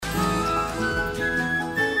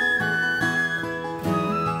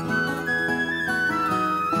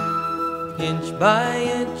inch by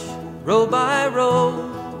inch, row by row,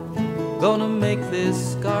 gonna make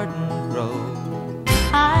this garden grow.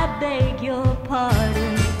 I beg your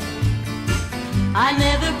pardon, I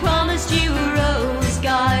never promised you a rose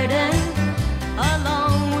garden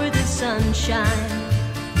along with the sunshine.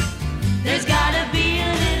 There's gotta be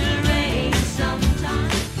a little rain sometime.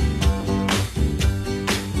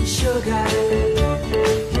 Sugar,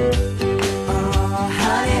 oh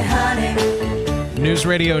honey, honey. News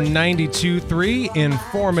Radio 92.3,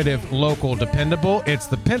 informative, local, dependable. It's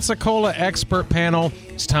the Pensacola Expert Panel.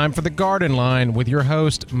 It's time for the Garden Line with your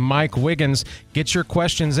host, Mike Wiggins. Get your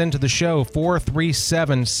questions into the show,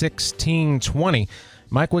 437-1620.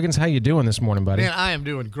 Mike Wiggins, how you doing this morning, buddy? Man, I am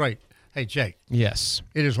doing great. Hey, Jake. Yes.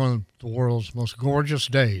 It is one of the world's most gorgeous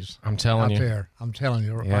days. I'm telling you. Out there. I'm telling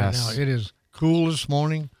you Yes. right now. It is cool this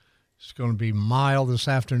morning. It's going to be mild this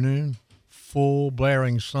afternoon. Full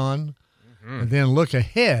blaring sun. And then look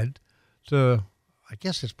ahead to, I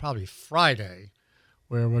guess it's probably Friday,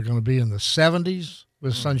 where we're going to be in the 70s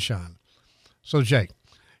with sunshine. So, Jake,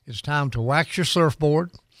 it's time to wax your surfboard.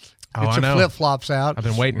 Get your flip-flops out. I've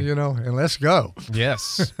been waiting. You know, and let's go.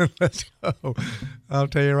 Yes. Let's go. I'll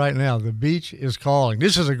tell you right now, the beach is calling.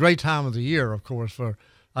 This is a great time of the year, of course, for,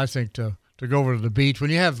 I think, to go over to the beach. When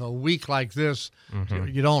you have a week like this,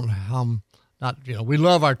 you don't, we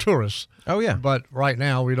love our tourists. Oh, yeah. But right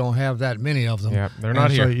now, we don't have that many of them. Yeah, they're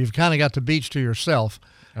not here. So you've kind of got the beach to yourself.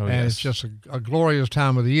 Oh, and yes. it's just a glorious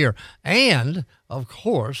time of the year. And, of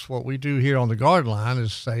course, what we do here on the Garden Line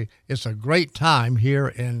is say it's a great time here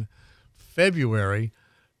in February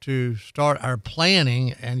to start our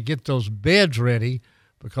planning and get those beds ready,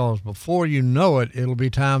 because before you know it, it'll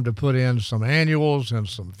be time to put in some annuals and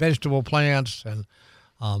some vegetable plants and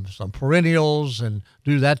some perennials and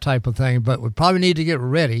do that type of thing. But we probably need to get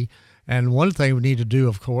ready. And one thing we need to do,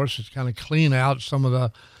 of course, is kind of clean out some of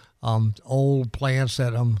the old plants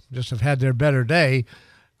that just have had their better day,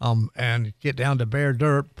 and get down to bare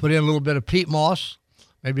dirt, put in a little bit of peat moss,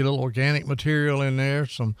 maybe a little organic material in there,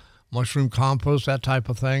 some mushroom compost, that type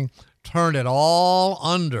of thing. Turn it all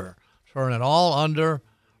under,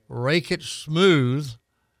 rake it smooth,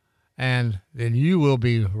 and then you will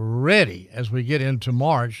be ready as we get into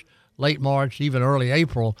March, late March, even early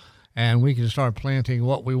April, and we can start planting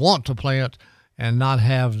what we want to plant and not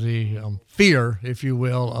have the fear, if you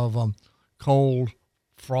will, of cold,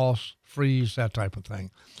 frost, freeze, that type of thing.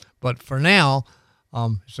 But for now,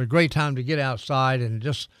 it's a great time to get outside and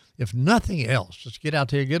just, if nothing else, just get out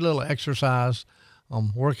there, get a little exercise,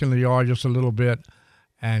 work in the yard just a little bit,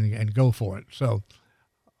 and go for it. So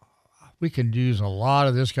we can use a lot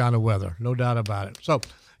of this kind of weather, no doubt about it. So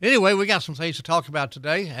anyway, we got some things to talk about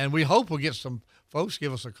today, and we hope we'll get some folks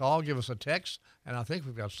give us a call, give us a text, and I think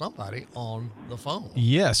we've got somebody on the phone.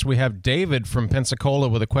 Yes, we have David from Pensacola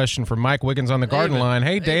with a question for Mike Wiggins on the Garden Line.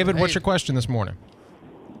 Hey, David, what's your question this morning?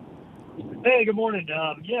 Hey, good morning.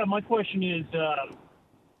 My question is,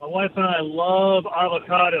 my wife and I love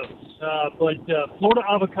avocados, but Florida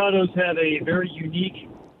avocados have a very unique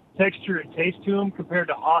texture and taste to them compared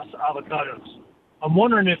to Hass avocados. I'm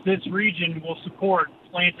wondering if this region will support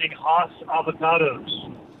planting Hass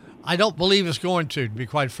avocados. I don't believe it's going to be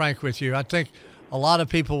quite frank with you. I think a lot of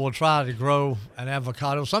people will try to grow an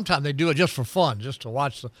avocado. Sometimes they do it just for fun, just to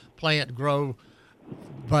watch the plant grow.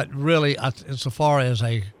 But really, insofar as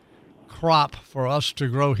a crop for us to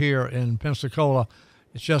grow here in Pensacola,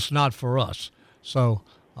 it's just not for us. So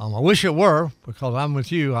I wish it were, because I'm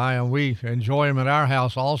with you. We enjoy them at our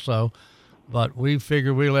house also, but we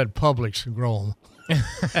figure we let Publix grow them.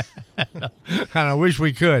 And I wish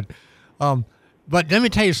we could. But let me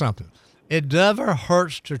tell you something. It never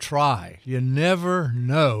hurts to try. You never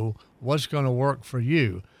know what's going to work for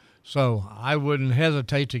you. So I wouldn't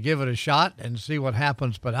hesitate to give it a shot and see what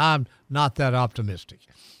happens, but I'm not that optimistic.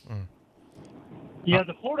 Yeah,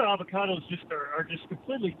 the Florida avocados are just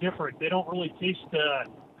completely different. They don't really taste the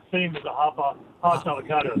same as the Hass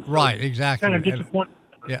avocados. Right, exactly. Kind of disappointing.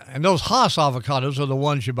 Yeah, and those Hass avocados are the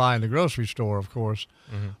ones you buy in the grocery store, of course.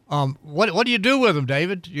 Mm-hmm. What do you do with them,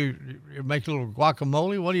 David? You make a little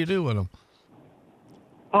guacamole? What do you do with them?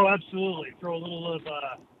 Oh, absolutely. Throw a little of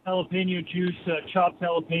jalapeno juice, chopped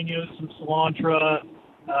jalapenos, some cilantro,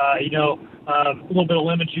 a little bit of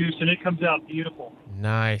lemon juice, and it comes out beautiful.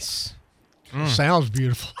 Nice. Sounds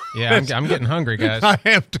beautiful. Yeah, I'm getting hungry, guys. I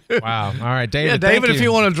am too. Wow. All right, David. Yeah, David, thank if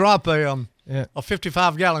you want to drop a Yeah. a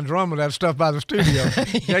 55-gallon drum of that stuff by the studio.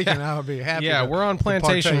 Jake and I will be happy. Yeah, we're on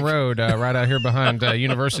Plantation Road, right out here behind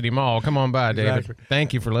University Mall. Come on by, David. Exactly.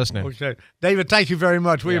 Thank you for listening. Okay. David, thank you very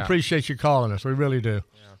much. We Yeah. appreciate you calling us. We really do.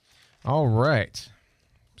 All right.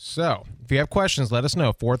 So, if you have questions, let us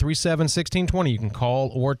know. 437-1620. You can call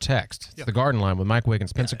or text. It's the Garden Line with Mike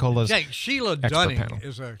Wiggins, Pensacola's Jake, Sheila Dunning panel.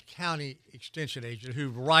 is a county extension agent who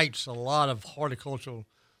writes a lot of horticultural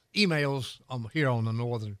emails here on the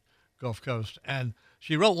northern Gulf Coast. And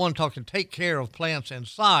she wrote one talking, take care of plants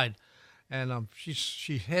inside. And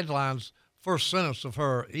she headlines, first sentence of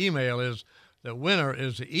her email is that winter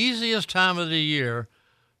is the easiest time of the year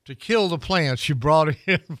to kill the plants you brought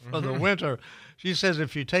in for the winter. She says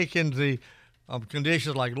if you take into the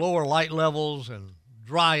conditions like lower light levels and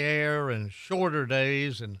dry air and shorter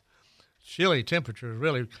days and chilly temperatures,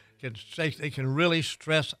 really they can really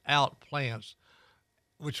stress out plants,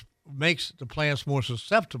 which makes the plants more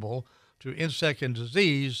susceptible to insect and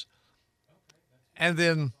disease, and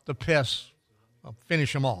then the pests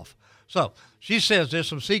finish them off. So she says there's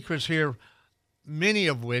some secrets here, many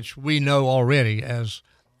of which we know already as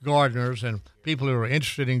gardeners and people who are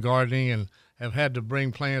interested in gardening and have had to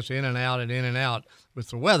bring plants in and out with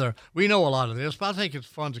the weather. We know a lot of this, but I think it's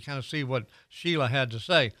fun to kind of see what Sheila had to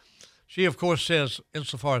say. She, of course, says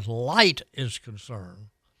insofar as light is concerned,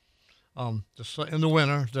 in the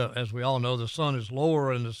winter, as we all know, the sun is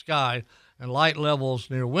lower in the sky and light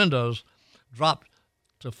levels near windows drop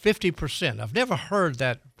to 50%. I've never heard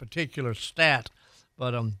that particular stat,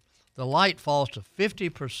 but the light falls to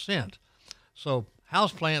 50%. So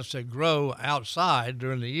houseplants that grow outside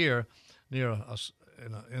during the year near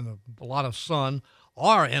in a lot of sun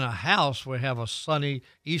or in a house where you have a sunny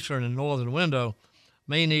eastern and northern window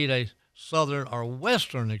may need a southern or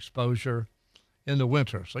western exposure in the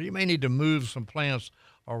winter. So you may need to move some plants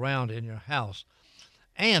around in your house.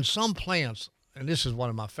 And some plants, and this is one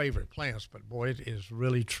of my favorite plants, but boy, it is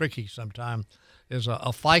really tricky sometimes, is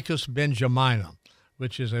a Ficus benjamina,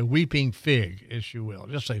 which is a weeping fig, if you will.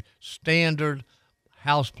 Just a standard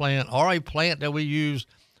house plant or a plant that we use,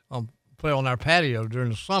 put on our patio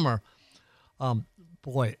during the summer.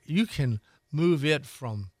 Boy, you can move it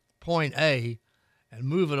from point A and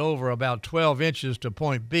move it over about 12 inches to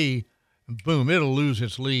point B, and boom, it'll lose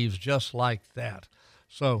its leaves just like that.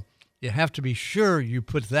 So you have to be sure you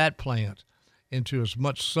put that plant into as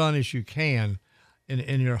much sun as you can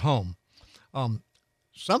in your home.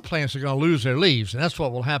 Some plants are going to lose their leaves, and that's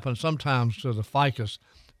what will happen sometimes to the Ficus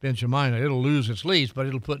benjamina. It'll lose its leaves, but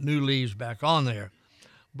it'll put new leaves back on there.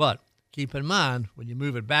 But keep in mind, when you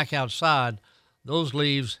move it back outside, those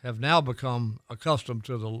leaves have now become accustomed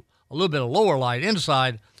to a little bit of lower light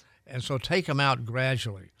inside, and so take them out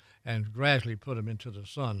gradually and gradually put them into the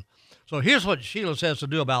sun. So here's what Sheila says to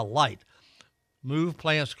do about light. Move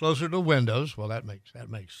plants closer to windows. Well, that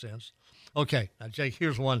makes sense. Okay, now, Jake,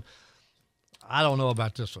 here's one. I don't know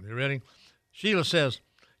about this one. You ready? Sheila says,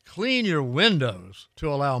 clean your windows to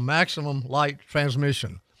allow maximum light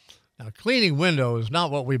transmission. Now, cleaning windows is not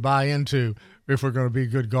what we buy into if we're going to be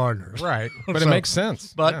good gardeners. Right, but it makes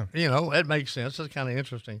sense. But, it makes sense. It's kind of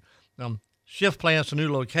interesting. Shift plants to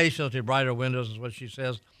new locations to brighter windows is what she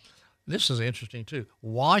says. This is interesting, too.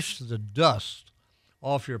 Wash the dust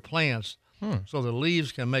off your plants so the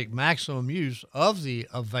leaves can make maximum use of the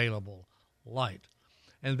available light.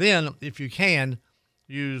 And then, if you can,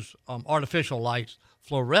 use artificial lights.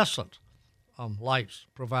 Fluorescent lights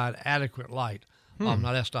provide adequate light.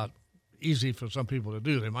 Now, that's not easy for some people to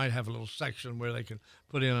do. They might have a little section where they can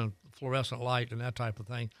put in a fluorescent light and that type of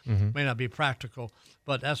thing. May not be practical,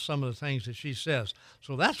 but that's some of the things that she says.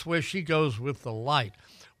 So that's where she goes with the light.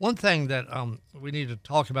 One thing that we need to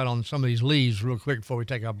talk about on some of these leaves real quick before we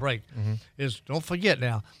take our break is, don't forget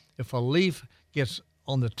now, if a leaf gets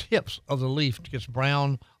on the tips of the leaf gets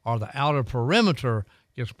brown or the outer perimeter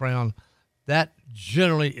gets brown, that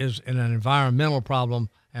generally is an environmental problem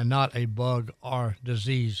and not a bug or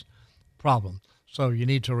disease problem. So you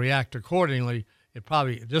need to react accordingly. It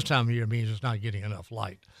probably, this time of year, means it's not getting enough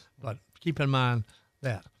light. But keep in mind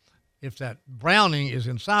that if that browning is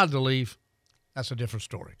inside the leaf, that's a different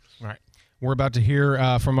story. Right. We're about to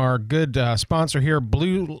hear from our good sponsor here,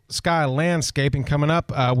 Blue Sky Landscaping, coming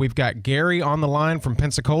up. We've got Gary on the line from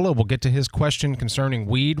Pensacola. We'll get to his question concerning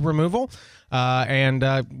weed removal, and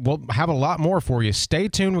we'll have a lot more for you. Stay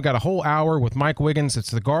tuned. We've got a whole hour with Mike Wiggins. It's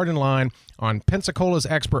the Garden Line on Pensacola's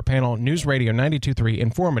Expert Panel, News Radio 92.3,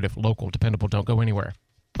 informative, local, dependable. Don't go anywhere.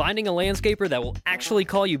 Finding a landscaper that will actually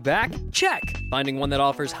call you back? Check! Finding one that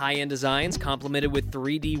offers high-end designs complemented with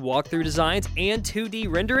 3D walkthrough designs and 2D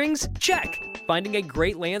renderings? Check! Finding a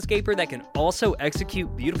great landscaper that can also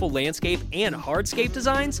execute beautiful landscape and hardscape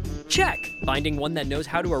designs? Check. Finding one that knows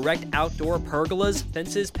how to erect outdoor pergolas,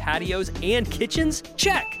 fences, patios, and kitchens?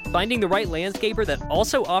 Check. Finding the right landscaper that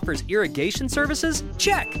also offers irrigation services?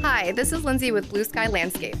 Check. Hi, this is Lindsay with Blue Sky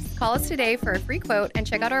Landscapes. Call us today for a free quote and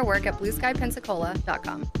check out our work at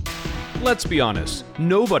blueskypensacola.com. Let's be honest,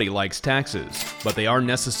 nobody likes taxes, but they are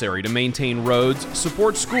necessary to maintain roads,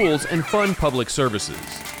 support schools, and fund public services.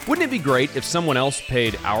 Wouldn't it be great if someone else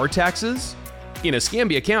paid our taxes? In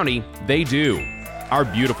Escambia County, they do. Our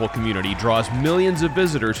beautiful community draws millions of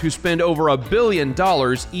visitors who spend over $1 billion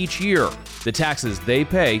each year. The taxes they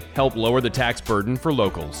pay help lower the tax burden for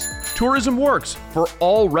locals. Tourism works for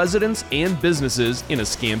all residents and businesses in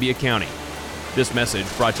Escambia County. This message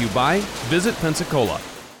brought to you by Visit Pensacola.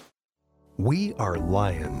 We are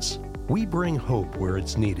Lions. We bring hope where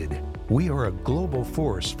it's needed. We are a global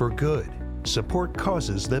force for good. Support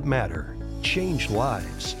causes that matter. Change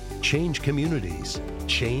lives. Change communities.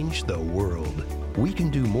 Change the world. We can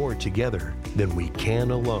do more together than we can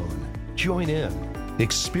alone. Join in.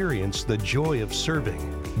 Experience the joy of serving.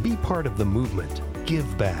 Be part of the movement.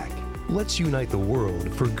 Give back. Let's unite the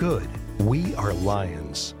world for good. We are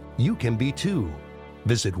Lions. You can be too.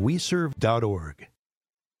 Visit weserve.org.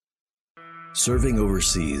 Serving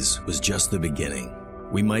overseas was just the beginning.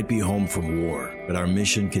 We might be home from war, but our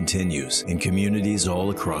mission continues in communities all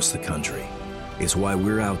across the country. It's why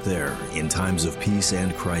we're out there in times of peace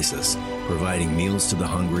and crisis, providing meals to the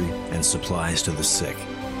hungry and supplies to the sick.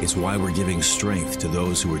 It's why we're giving strength to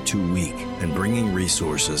those who are too weak and bringing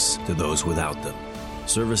resources to those without them.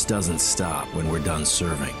 Service doesn't stop when we're done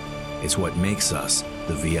serving. It's what makes us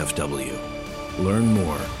the VFW. Learn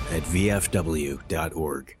more at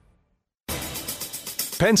vfw.org.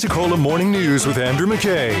 Pensacola Morning News with Andrew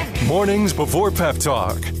McKay. Mornings before Pep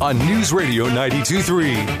Talk on News Radio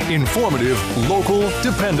 92.3. Informative, local,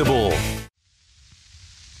 dependable.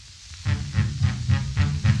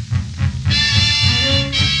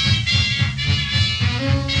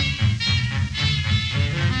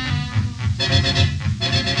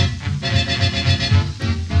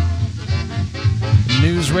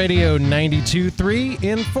 News Radio 92.3,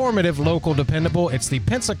 informative, local, dependable. It's the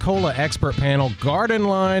Pensacola Expert Panel Garden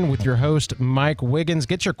Line with your host, Mike Wiggins.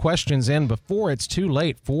 Get your questions in before it's too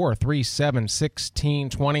late,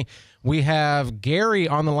 437-1620. We have Gary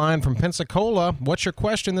on the line from Pensacola. What's your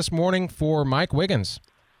question this morning for Mike Wiggins?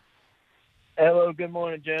 Hello, good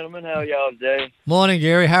morning, gentlemen. How are y'all today? Morning,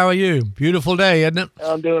 Gary. How are you? Beautiful day, isn't it?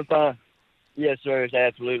 I'm doing fine. Yes, sir. It's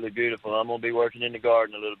absolutely beautiful. I'm going to be working in the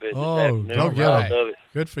garden a little bit this afternoon. Go get it.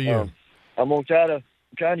 Good for you. I'm going to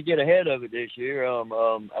trying to get ahead of it this year. I've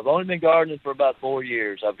only been gardening for about 4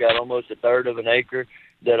 years. I've got almost a third of an acre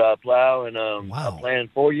that I plow, and I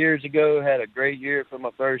planted 4 years ago. Had a great year for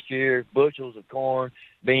my first year. Bushels of corn,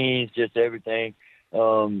 beans, just everything.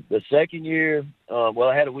 The second year,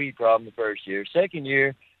 I had a weed problem the first year. Second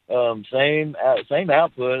year, same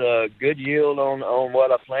output, good yield on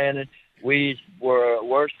what I planted. Weeds were a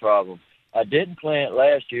worse problem. I didn't plant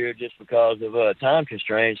last year just because of time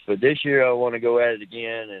constraints, but this year I want to go at it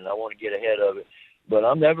again, and I want to get ahead of it. But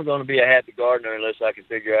I'm never going to be a happy gardener unless I can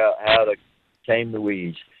figure out how to tame the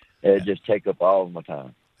weeds. It just take up all of my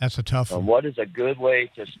time. That's a tough one. What is a good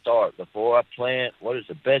way to start before I plant? What is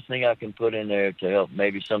the best thing I can put in there to help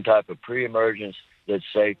maybe some type of pre-emergence that's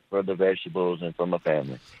safe for the vegetables and for my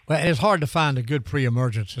family? Well, it's hard to find a good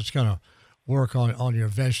pre-emergence that's going to work on your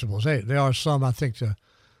vegetables. There are some, I think,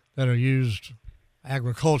 that are used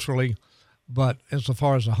agriculturally, but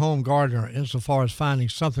insofar as a home gardener, insofar as finding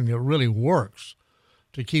something that really works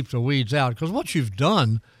to keep the weeds out, because what you've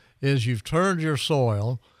done is you've turned your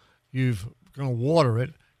soil, you've going to water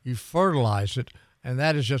it, you fertilize it, and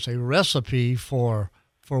that is just a recipe for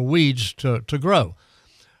weeds to grow.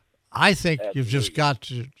 I think Absolutely. You've just got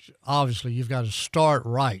to, obviously, you've got to start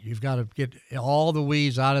right. You've got to get all the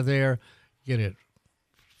weeds out of there, get it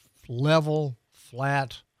level,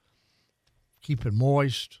 flat, keep it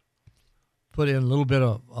moist, put in a little bit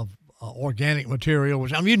of organic material,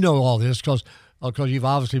 which, I mean, you know all this because you've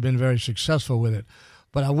obviously been very successful with it.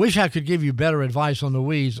 But I wish I could give you better advice on the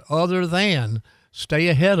weeds other than stay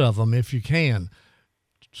ahead of them if you can.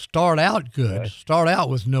 Start out good. Right. Start out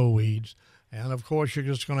with no weeds. And, of course, you're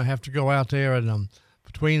just going to have to go out there and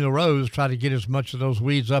between the rows try to get as much of those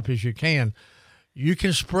weeds up as you can. You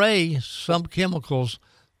can spray some chemicals,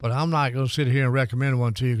 but I'm not going to sit here and recommend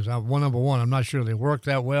one to you because, number one, I'm not sure they work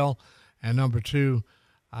that well. And, number two,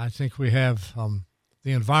 I think we have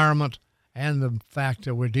the environment and the fact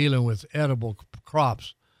that we're dealing with edible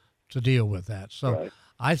crops to deal with that. So right.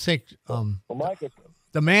 I think Mike,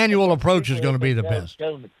 the manual approach is going to be the best.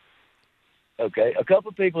 Okay. A couple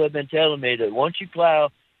of people have been telling me that once you plow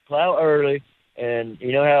early, and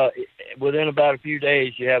you know how within about a few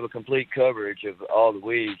days you have a complete coverage of all the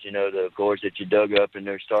weeds, of course, that you dug up and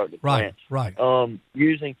they're starting to plant. Right.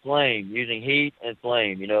 Using heat and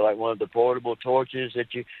flame, like one of the portable torches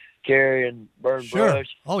that you carry and burn brush.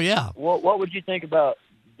 Oh, yeah. What would you think about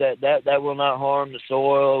that will not harm the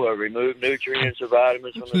soil or remove nutrients or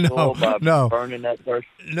vitamins from the soil by burning that first?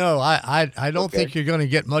 No, I don't think you're going to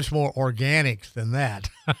get much more organic than that.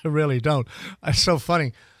 I really don't. It's so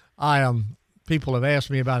funny. People have asked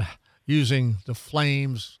me about using the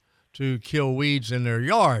flames to kill weeds in their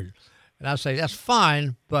yard. And I say, that's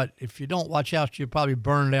fine, but if you don't watch out, you'll probably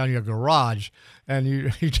burn down your garage, and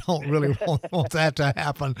you don't really want that to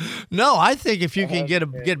happen. No, I think if you can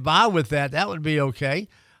get by with that, that would be okay.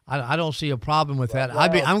 I don't see a problem with that.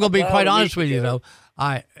 I'm going to be quite honest with you, though.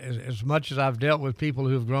 As much as I've dealt with people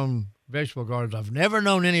who have grown vegetable gardens, I've never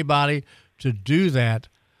known anybody to do that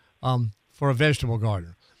for a vegetable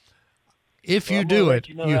garden. If you do it,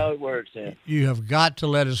 how it works, then. You have got to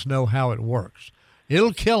let us know how it works.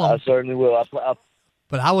 It'll kill them. I certainly will.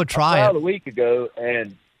 But I would try it. I plowed a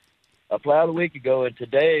week ago, and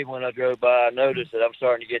today when I drove by, I noticed that I'm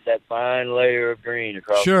starting to get that fine layer of green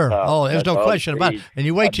across the top. Oh, there's no question about it. And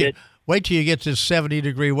you wait till you get this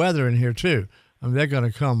 70-degree weather in here too. I mean, they're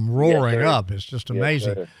going to come roaring up. It's just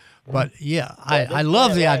amazing. Yes, but yeah, I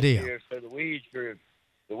love the idea. So the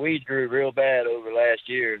weeds grew real bad over last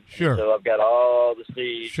year. Sure. So I've got all the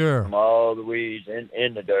seeds from all the weeds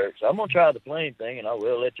in the dirt. So I'm going to try the flame thing, and I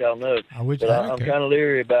will let y'all know. I'm kind of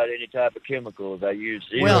leery about any type of chemicals I use.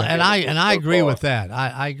 Well, and I agree with that.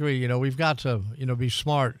 I agree. We've got to, be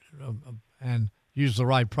smart and use the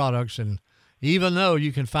right products. And even though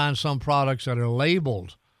you can find some products that are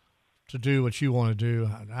labeled to do what you want to do,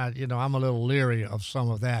 I'm a little leery of some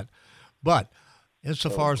of that. But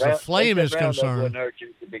insofar as the flame is concerned, wouldn't hurt you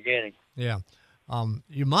at the beginning. Yeah,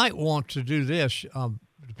 you might want to do this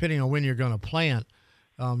depending on when you're going to plant.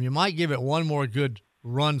 You might give it one more good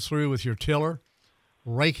run through with your tiller,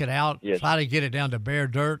 rake it out, try to get it down to bare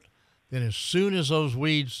dirt. Then as soon as those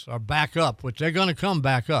weeds are back up, which they're going to come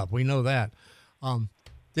back up, we know that, then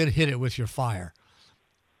hit it with your fire.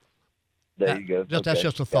 There you go. That's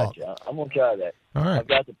just a thought. Gotcha. I'm going to try that. All right. I've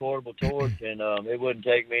got the portable torch, and it wouldn't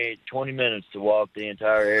take me 20 minutes to walk the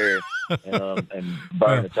entire area and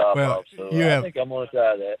burn the top off. So I think I'm going to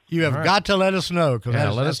try that. You have got to let us know.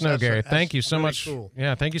 Let us know, Gary. Thank you so really much. Cool.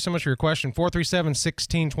 Yeah, thank you so much for your question.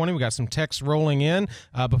 437-1620. We got some texts rolling in.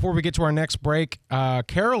 Before we get to our next break,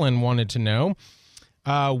 Carolyn wanted to know,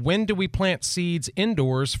 when do we plant seeds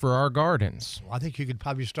indoors for our gardens? Well, I think you could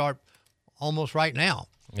probably start almost right now.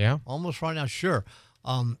 Yeah. Almost right now, sure.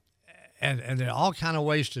 And there are all kind of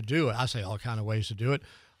ways to do it. I say all kind of ways to do it.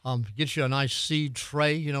 Get you a nice seed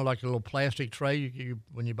tray, like a little plastic tray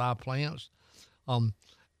when you buy plants.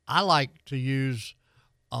 I like to use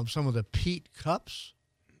some of the peat cups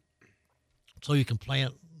so you can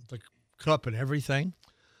plant the cup and everything.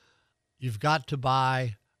 You've got to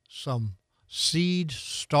buy some seed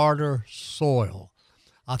starter soil.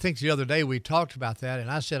 I think the other day we talked about that, and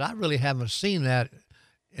I said I really haven't seen that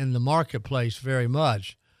in the marketplace very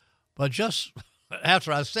much. But just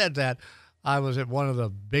after I said that, I was at one of the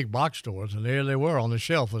big box stores, and there they were on the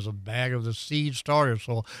shelf was a bag of the seed starter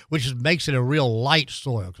soil, which makes it a real light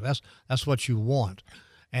soil, because that's what you want.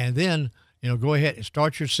 And then, go ahead and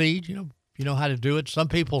start your seed. You know how to do it. Some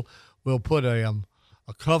people will put a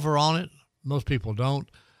cover on it. Most people don't.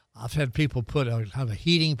 I've had people have a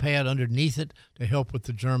heating pad underneath it to help with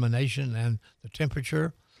the germination and the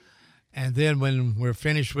temperature. And then when we're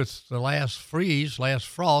finished with the last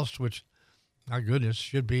frost, which, my goodness,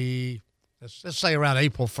 should be, let's say around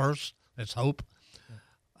April 1st, let's hope.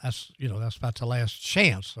 That's about the last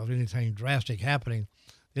chance of anything drastic happening.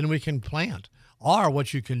 Then we can plant. Or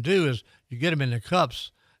what you can do is you get them in the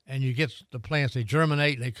cups and you get the plants, they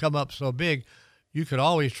germinate and they come up so big, you could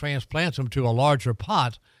always transplant them to a larger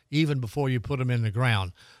pot even before you put them in the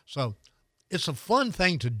ground. So it's a fun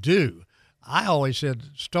thing to do. I always said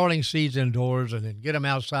starting seeds indoors and then get them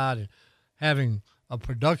outside and having a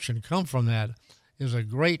production come from that is a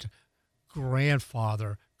great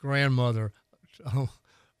grandmother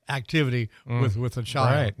activity with a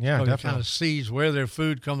child. Right, yeah, so definitely. It kind of sees where their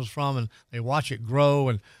food comes from, and they watch it grow,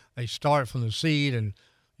 and they start from the seed, and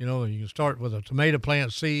you can start with a tomato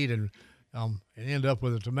plant seed and end up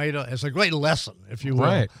with a tomato. It's a great lesson, if you will.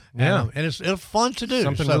 Right. Yeah. And it's fun to do.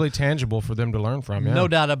 Something really tangible for them to learn from. Yeah. No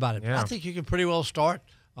doubt about it. Yeah. I think you can pretty well start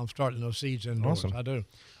I'm starting those seeds indoors. Awesome. I do.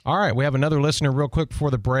 All right, we have another listener real quick before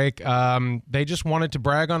the break. They just wanted to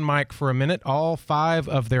brag on Mike for a minute. All 5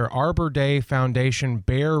 of their Arbor Day Foundation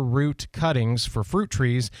bare root cuttings for fruit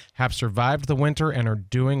trees have survived the winter and are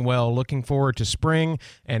doing well. Looking forward to spring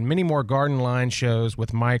and many more Garden Line shows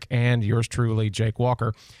with Mike and yours truly, Jake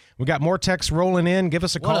Walker. We got more texts rolling in. Give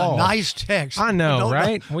us a call. What a nice text. I know,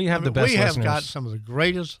 right? We have the best listeners. We have got some of the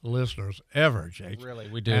greatest listeners ever, Jake. Really,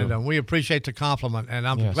 we do. And we appreciate the compliment. And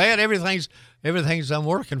I'm glad everything's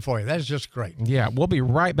working for you. That's just great. Yeah, we'll be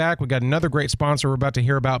right back. We got another great sponsor we're about to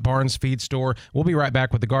hear about, Barnes Feed Store. We'll be right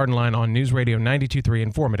back with the Garden Line on News Radio 92.3,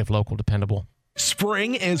 informative, local, dependable.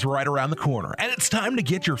 Spring is right around the corner, and it's time to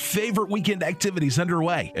get your favorite weekend activities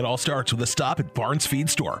underway. It all starts with a stop at Barnes Feed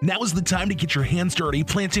Store. Now is the time to get your hands dirty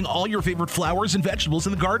planting all your favorite flowers and vegetables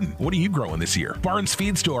in the garden. What are you growing this year? Barnes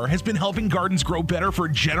Feed Store has been helping gardens grow better for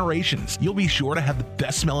generations. You'll be sure to have the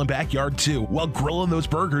best smelling backyard too, while grilling those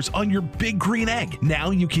burgers on your Big Green Egg.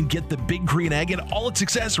 Now you can get the Big Green Egg and all its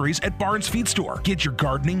accessories at Barnes Feed Store. Get your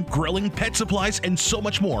gardening, grilling, pet supplies, and so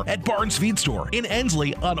much more at Barnes Feed Store in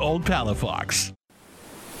Ensley on Old Palafox.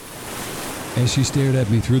 As she stared at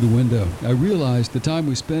me through the window, I realized the time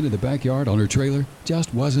we spent in the backyard on her trailer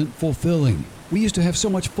just wasn't fulfilling. We used to have so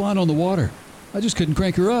much fun on the water. I just couldn't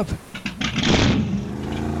crank her up.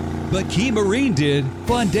 But Key Marine did.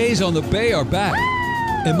 Fun days on the bay are back.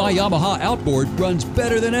 And my Yamaha outboard runs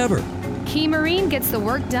better than ever. Key Marine gets the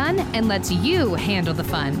work done and lets you handle the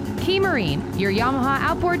fun. Key Marine, your Yamaha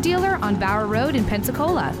outboard dealer on Bower Road in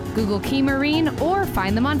Pensacola. Google Key Marine or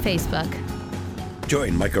find them on Facebook.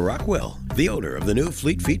 Join Micah Rockwell, the owner of the new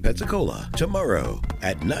Fleet Feet Pensacola, tomorrow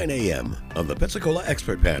at 9 a.m. on the Pensacola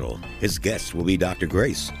Expert Panel. His guests will be Dr.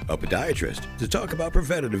 Grace, a podiatrist, to talk about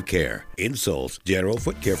preventative care, insoles, general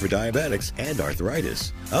foot care for diabetics, and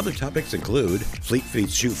arthritis. Other topics include Fleet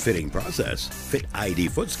Feet's shoe fitting process, Fit ID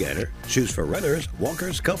foot scanner, shoes for runners,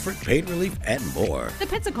 walkers, comfort, pain relief, and more. The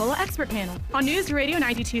Pensacola Expert Panel on News Radio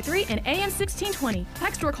 92.3 and AM 1620.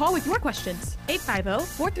 Text or call with your questions.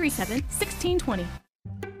 850-437-1620.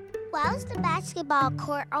 Why was the basketball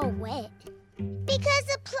court all wet? Because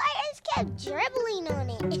the players kept dribbling on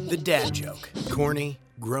it. The dad joke. Corny,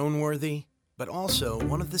 groan-worthy, but also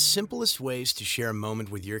one of the simplest ways to share a moment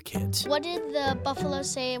with your kids. What did the buffalo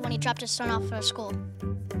say when he dropped his son off at school?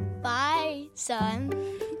 Bye, son.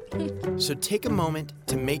 So take a moment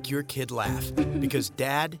to make your kid laugh, because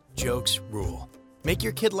dad jokes rule. Make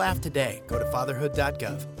your kid laugh today. Go to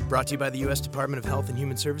fatherhood.gov. Brought to you by the U.S. Department of Health and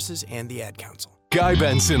Human Services and the Ad Council. Guy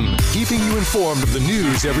Benson, keeping you informed of the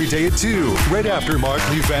news every day at 2, right after Mark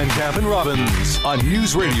Lee Van Camp and Robbins on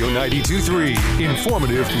News Radio 92.3.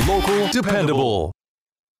 Informative, local, dependable.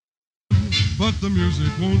 But the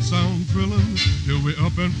music won't sound thrilling till we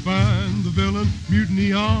up and find the villain.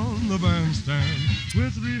 Mutiny on the bandstand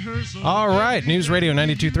with rehearsal. All right, News Radio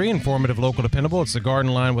 92.3, informative, local, dependable. It's the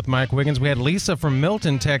Garden Line with Mike Wiggins. We had Lisa from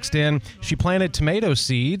Milton text in. She planted tomato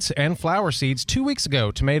seeds and flower seeds 2 weeks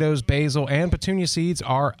ago. Tomatoes, basil, and petunia seeds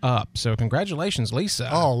are up. So congratulations, Lisa.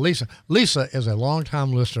 Oh, Lisa. Lisa is a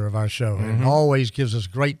longtime listener of our show and always gives us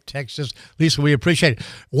great texts. Lisa, we appreciate it.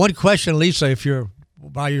 One question, Lisa, if you're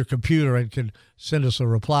by your computer and can send us a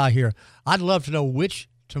reply here. I'd love to know which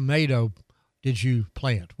tomato did you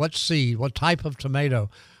plant? What seed? What type of tomato?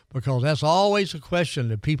 Because that's always a question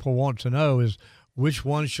that people want to know is which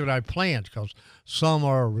one should I plant? Because some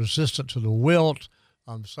are resistant to the wilt,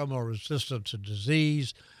 some are resistant to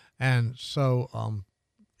disease, and so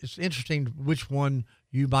it's interesting which one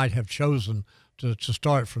you might have chosen to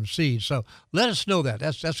start from seed. So let us know that.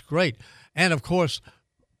 That's great. And of course,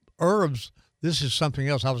 herbs. This is something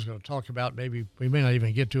else I was going to talk about. Maybe we may not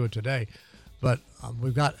even get to it today, but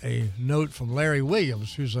we've got a note from Larry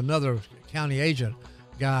Williams, who's another county agent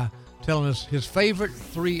guy, telling us his favorite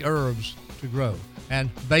 3 herbs to grow,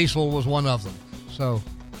 and basil was one of them. So,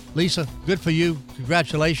 Lisa, good for you.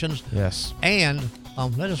 Congratulations. Yes. And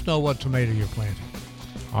let us know what tomato you're planting.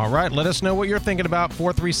 All right, let us know what you're thinking about.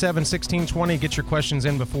 437-1620. Get your questions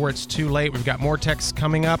in before it's too late. We've got more texts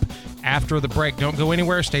coming up after the break. Don't go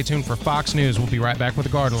anywhere. Stay tuned for Fox News. We'll be right back with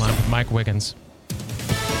the Garden Line with Mike Wiggins.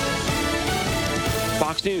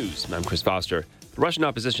 Fox News. I'm Chris Foster. Russian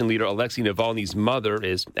opposition leader Alexei Navalny's mother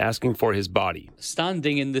is asking for his body.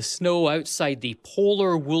 Standing in the snow outside the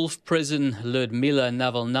Polar Wolf prison, Lyudmila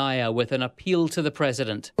Navalnaya with an appeal to the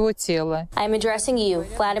president. I'm addressing you,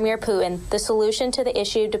 Vladimir Putin. The solution to the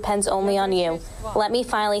issue depends only on you. Let me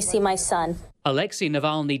finally see my son. Alexei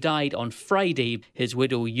Navalny died on Friday. His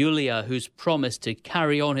widow Yulia, who's promised to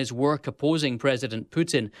carry on his work opposing President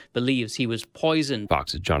Putin, believes he was poisoned.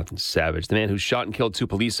 Fox's Jonathan Savage, the man who shot and killed 2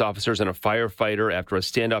 police officers and a firefighter after a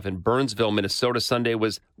standoff in Burnsville, Minnesota Sunday,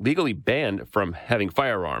 was legally banned from having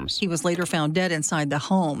firearms. He was later found dead inside the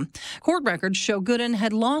home. Court records show Gooden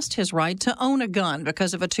had lost his right to own a gun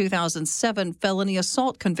because of a 2007 felony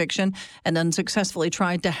assault conviction and unsuccessfully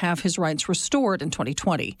tried to have his rights restored in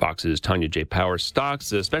 2020. Fox's Tanya J. Power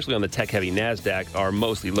stocks, especially on the tech-heavy NASDAQ, are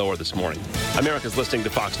mostly lower this morning. America's listening to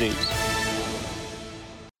Fox News.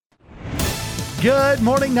 Good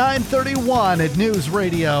morning, 9:31 at News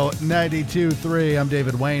Radio 92.3. I'm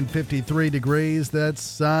David Wayne, 53 degrees. That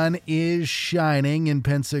sun is shining in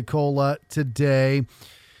Pensacola today.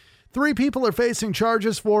 3 people are facing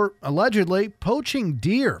charges for allegedly poaching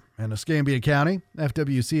deer in Escambia County.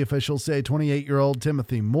 FWC officials say 28-year-old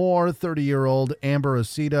Timothy Moore, 30-year-old Amber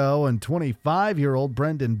Aceto, and 25-year-old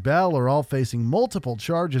Brendan Bell are all facing multiple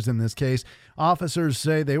charges in this case. Officers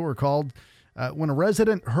say they were called when a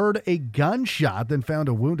resident heard a gunshot, then found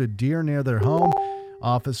a wounded deer near their home.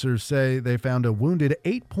 Officers say they found a wounded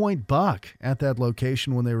 8-point buck at that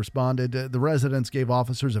location when they responded. The residents gave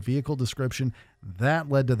officers a vehicle description. That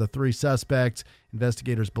led to the 3 suspects.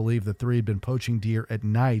 Investigators believe the 3 had been poaching deer at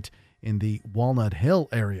night in the Walnut Hill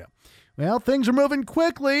area. Well, things are moving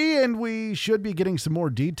quickly, and we should be getting some more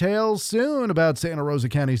details soon about Santa Rosa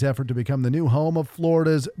County's effort to become the new home of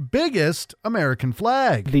Florida's biggest American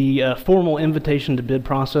flag. The formal invitation to bid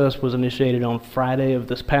process was initiated on Friday of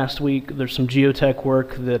this past week. There's some geotech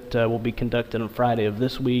work that will be conducted on Friday of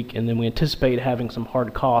this week, and then we anticipate having some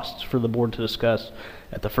hard costs for the board to discuss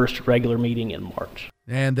at the first regular meeting in March.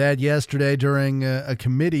 And that yesterday during a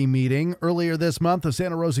committee meeting. Earlier this month, the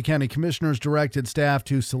Santa Rosa County Commissioners directed staff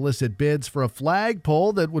to solicit bids for a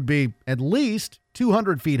flagpole that would be at least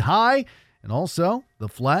 200 feet high and also the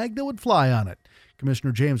flag that would fly on it.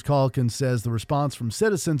 Commissioner James Calkins says the response from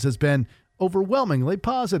citizens has been overwhelmingly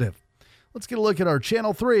positive. Let's get a look at our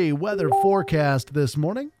Channel 3 weather forecast this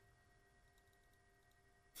morning.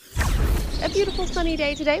 A beautiful sunny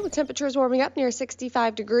day today with temperatures warming up near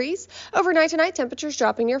 65 degrees. Overnight tonight, temperatures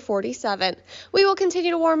dropping near 47. We will continue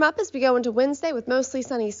to warm up as we go into Wednesday with mostly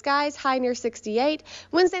sunny skies, high near 68.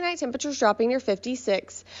 Wednesday night, temperatures dropping near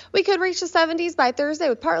 56. We could reach the 70s by Thursday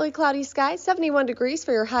with partly cloudy skies, 71 degrees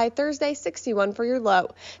for your high Thursday, 61 for your low.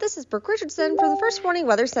 This is Brooke Richardson for the First Warning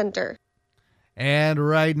Weather Center. And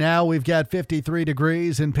right now we've got 53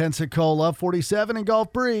 degrees in Pensacola, 47 in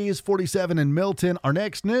Gulf Breeze, 47 in Milton. Our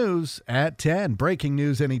next news at 10. Breaking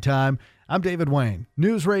news anytime. I'm David Wayne.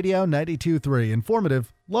 News Radio 92.3.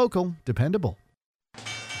 Informative, local, dependable.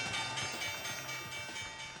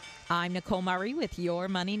 I'm Nicole Murray with Your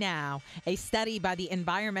Money Now. A study by the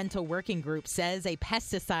Environmental Working Group says a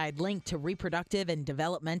pesticide linked to reproductive and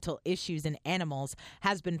developmental issues in animals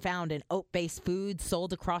has been found in oat-based foods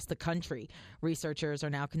sold across the country. Researchers are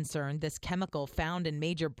now concerned this chemical found in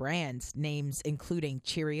major brands, names including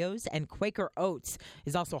Cheerios and Quaker Oats,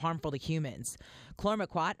 is also harmful to humans.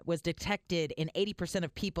 Chlormequat was detected in 80%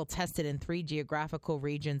 of people tested in 3 geographical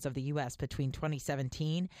regions of the U.S. between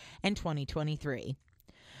 2017 and 2023.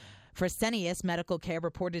 Fresenius Medical Care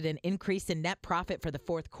reported an increase in net profit for the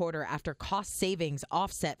fourth quarter after cost savings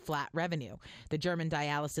offset flat revenue. The German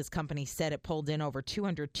dialysis company said it pulled in over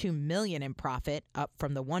 $202 million in profit, up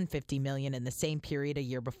from the $150 million in the same period a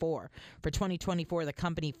year before. For 2024, the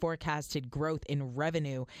company forecasted growth in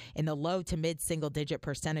revenue in the low to mid single-digit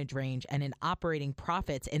percentage range and in operating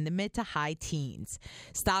profits in the mid to high teens.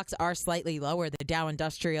 Stocks are slightly lower. The Dow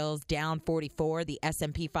Industrials down 44, the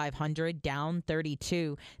S&P 500 down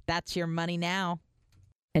 32. That's your money now.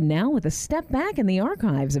 And now, with a step back in the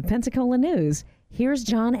archives of Pensacola News, here's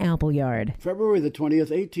John Appleyard. February the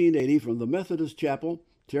 20th, 1880, from the Methodist Chapel,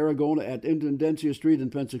 Tarragona at Intendencia Street in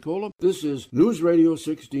Pensacola. This is News Radio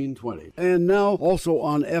 1620, and now also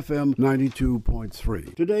on FM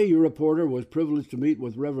 92.3. Today, your reporter was privileged to meet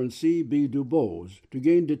with Reverend C.B. DuBose to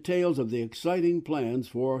gain details of the exciting plans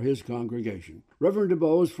for his congregation. Reverend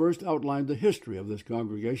DuBose first outlined the history of this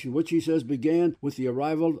congregation, which he says began with the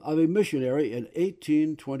arrival of a missionary in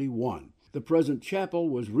 1821. The present chapel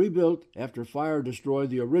was rebuilt after fire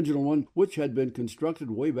destroyed the original one, which had been constructed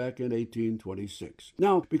way back in 1826.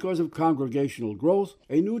 Now, because of congregational growth,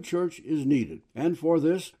 a new church is needed, and for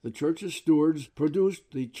this, the church's stewards produced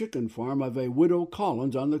the chicken farm of a widow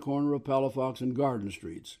Collins on the corner of Palafox and Garden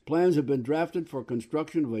Streets. Plans have been drafted for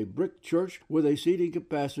construction of a brick church with a seating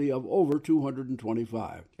capacity of over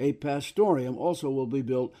 225. A pastorium also will be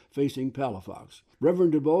built facing Palafox.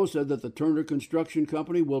 Reverend DuBose said that the Turner Construction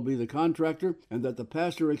Company will be the contractor contractor and that the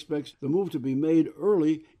pastor expects the move to be made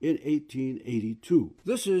early in 1882.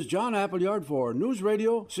 This is John Appleyard for News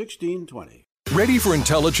Radio 1620. Ready for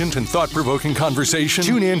intelligent and thought-provoking conversation?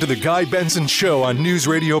 Tune in to The Guy Benson Show on News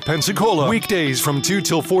Radio Pensacola. Weekdays from 2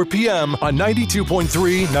 till 4 p.m. on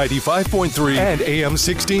 92.3, 95.3, and AM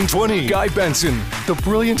 1620. Guy Benson, the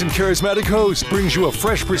brilliant and charismatic host, brings you a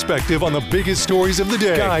fresh perspective on the biggest stories of the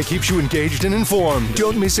day. Guy keeps you engaged and informed.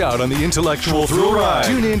 Don't miss out on the intellectual thrill ride.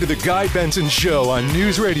 Tune in to The Guy Benson Show on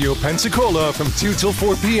News Radio Pensacola from 2 till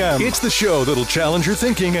 4 p.m. It's the show that'll challenge your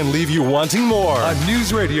thinking and leave you wanting more on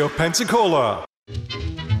News Radio Pensacola.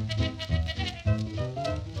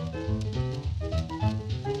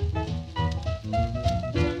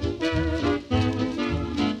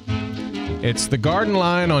 It's the Garden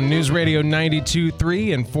Line on News Radio 92.3,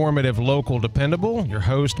 informative, local, dependable. Your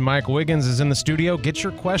host, Mike Wiggins, is in the studio. Get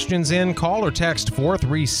your questions in. Call or text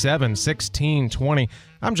 437-1620.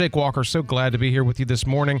 I'm Jake Walker. So glad to be here with you this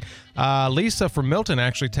morning. Lisa from Milton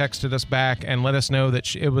actually texted us back and let us know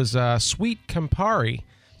that it was sweet Campari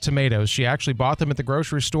tomatoes. She actually bought them at the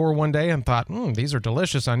grocery store one day and thought, these are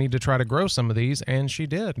delicious. I need to try to grow some of these, and she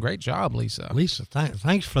did. Great job, Lisa. Lisa,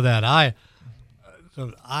 thanks for that. I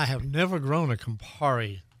have never grown a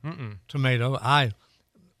Campari tomato. I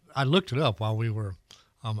looked it up while we were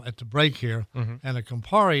at the break here, and a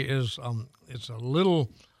Campari is it's a little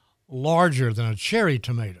larger than a cherry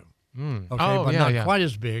tomato. Okay, but not quite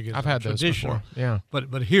as big as I've had those before. Yeah,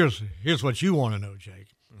 but here's what you want to know, Jake,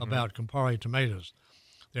 about Campari tomatoes.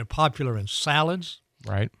 They're popular in salads,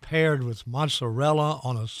 right? Paired with mozzarella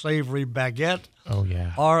on a savory baguette. Oh,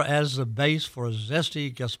 yeah. Or as the base for a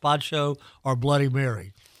zesty gazpacho or Bloody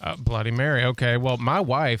Mary. Bloody Mary, okay. Well, my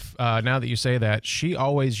wife, now that you say that, she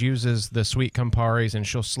always uses the sweet Camparis, and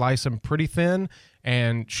she'll slice them pretty thin,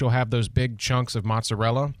 and she'll have those big chunks of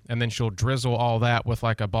mozzarella, and then she'll drizzle all that with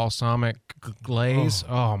like a balsamic glaze.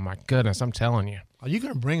 Oh my goodness, I'm telling you. Are you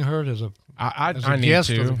going to bring her as a I guest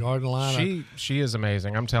need to the Garden Line? She is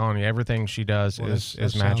amazing. I'm telling you, everything she does is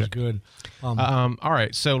magic. Sounds good. All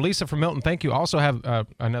right. So Lisa from Milton, thank you. Also have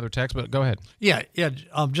another text, but go ahead. Yeah.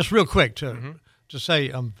 Just real quick to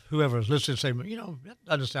say, whoever is listening, say, that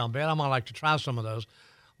doesn't sound bad. I might like to try some of those,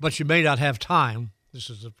 but you may not have time.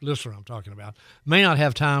 This is the listener I'm talking about. May not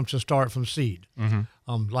have time to start from seed,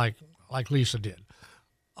 like Lisa did.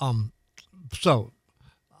 So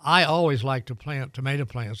I always like to plant tomato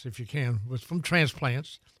plants, if you can, from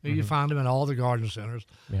transplants. You find them in all the garden centers.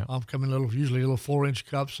 Yeah. Come in usually little 4-inch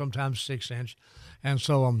cups, sometimes 6-inch. And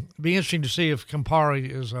so it'd be interesting to see if Campari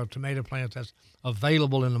is a tomato plant that's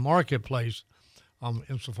available in the marketplace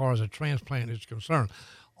insofar as a transplant is concerned.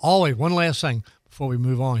 Always, one last thing before we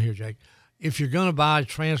move on here, Jake. If you're going to buy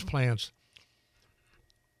transplants,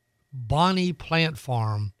 Bonnie Plant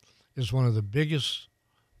Farm is one of the biggest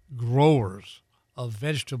growers of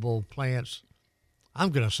vegetable plants, I'm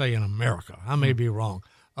going to say in America. I may be wrong.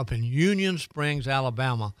 Up in Union Springs,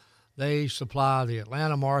 Alabama, they supply the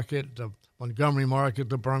Atlanta market, the Montgomery market,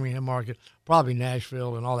 the Birmingham market, probably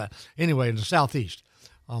Nashville and all that. Anyway, in the southeast.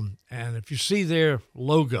 And if you see their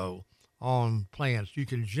logo on plants, you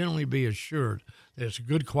can generally be assured that it's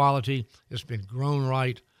good quality, it's been grown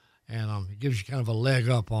right, and it gives you kind of a leg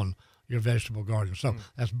up on your vegetable garden. So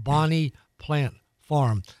that's Bonnie Plant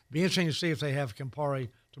Farm. Be interesting to see if they have Campari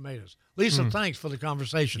tomatoes. Lisa, thanks for the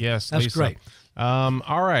conversation. Yes, that's Lisa. great.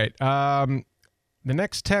 All right. The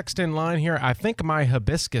next text in line here, I think my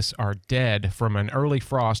hibiscus are dead from an early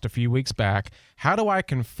frost a few weeks back. How do I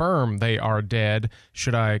confirm they are dead?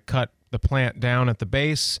 Should I cut the plant down at the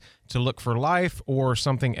base to look for life or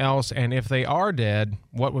something else? And if they are dead,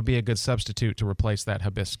 what would be a good substitute to replace that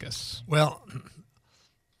hibiscus? Well,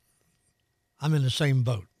 I'm in the same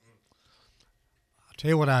boat. I'll tell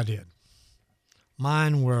you what I did.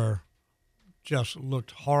 Mine just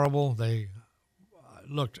looked horrible. They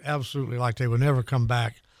looked absolutely like they would never come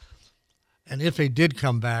back. And if they did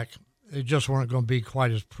come back, they just weren't going to be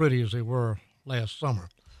quite as pretty as they were last summer.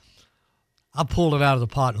 I pulled it out of the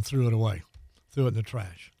pot and threw it away, threw it in the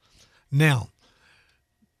trash. Now,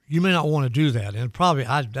 you may not want to do that, and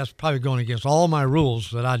that's probably going against all my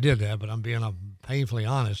rules that I did that, but I'm being painfully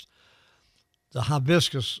honest. The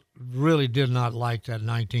hibiscus really did not like that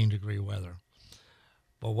 19-degree weather.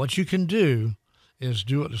 But what you can do is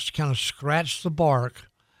just kind of scratch the bark.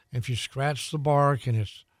 If you scratch the bark and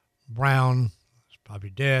it's brown, it's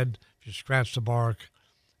probably dead. If you scratch the bark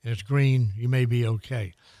and it's green, you may be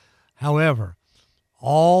okay. However,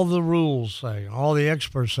 all the rules say, all the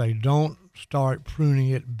experts say, don't start pruning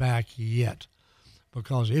it back yet.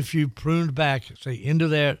 Because if you pruned back, say, into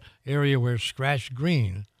that area where it's scratched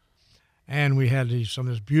green, and we had some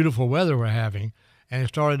of this beautiful weather we're having, and it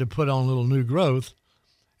started to put on a little new growth,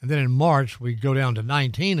 and then in March we go down to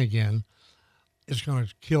 19 again, it's going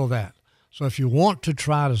to kill that. So if you want to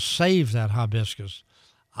try to save that hibiscus,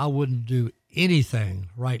 I wouldn't do anything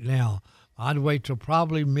right now. I'd wait till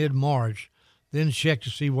probably mid-March, then check to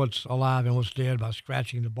see what's alive and what's dead by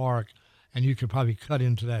scratching the bark, and you could probably cut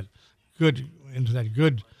into that good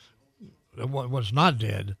what's not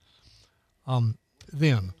dead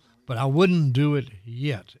then. But I wouldn't do it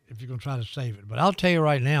yet if you're going to try to save it. But I'll tell you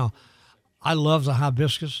right now, I love the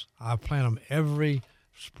hibiscus. I plant them every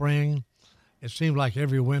spring. It seems like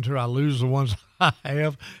every winter I lose the ones I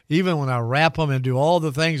have. Even when I wrap them and do all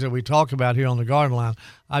the things that we talk about here on the garden line,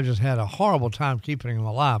 I've just had a horrible time keeping them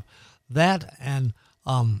alive. That and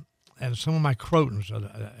some of my crotons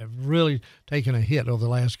have really taken a hit over the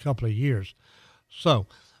last couple of years. So,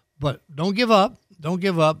 but don't give up. Don't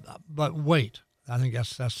give up, but wait. I think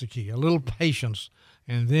that's the key. A little patience,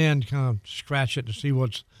 and then kind of scratch it to see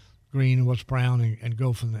what's green and what's brown, and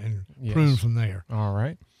go from there and prune from there. All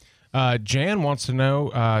right. Jan wants to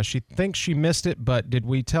know, she thinks she missed it, but did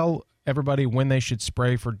we tell everybody when they should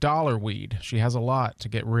spray for dollar weed? She has a lot to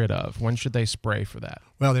get rid of. When should they spray for that?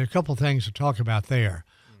 Well, there are a couple of things to talk about there.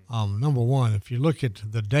 Number one, if you look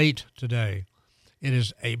at the date today, it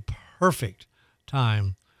is a perfect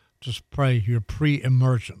time to spray your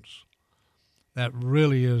pre-emergents. That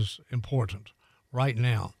really is important right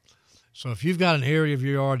now. So if you've got an area of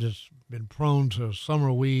your yard that's been prone to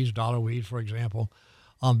summer weeds, dollar weed, for example,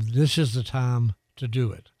 this is the time to do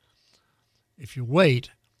it. If you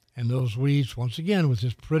wait and those weeds, once again, with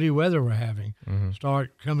this pretty weather we're having,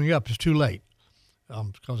 start coming up, it's too late.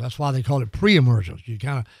 Because that's why they call it pre-emergence. You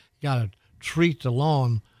kind of got to treat the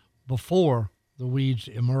lawn before the weeds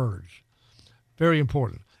emerge. Very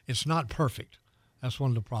important. It's not perfect. That's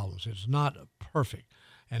one of the problems. It's not perfect.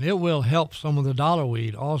 And it will help some of the dollar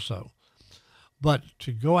weed also. But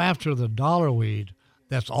to go after the dollar weed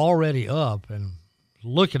that's already up and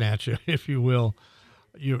looking at you, if you will,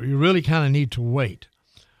 you really kind of need to wait,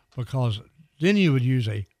 because then you would use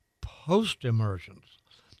a post-emergence.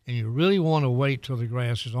 And you really want to wait till the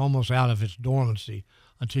grass is almost out of its dormancy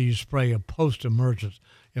until you spray a post-emergence.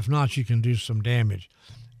 If not, you can do some damage,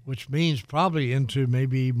 which means probably into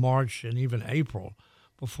maybe March and even April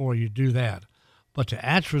before you do that. But the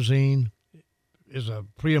atrazine is a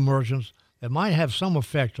pre-emergence that might have some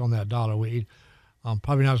effect on that dollar weed,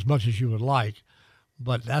 probably not as much as you would like,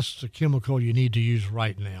 but that's the chemical you need to use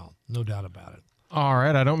right now, no doubt about it. All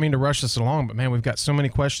right, I don't mean to rush this along, but, man, we've got so many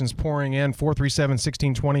questions pouring in.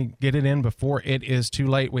 437-1620, get it in before it is too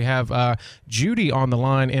late. We have Judy on the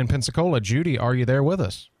line in Pensacola. Judy, are you there with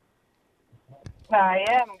us? I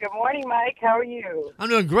am. Good morning, Mike. How are you? I'm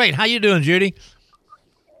doing great. How you doing, Judy?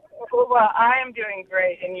 Well, I am doing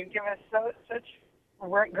great, and you give us such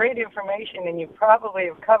great information, and you probably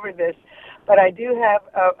have covered this, but I do have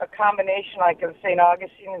a combination like of St.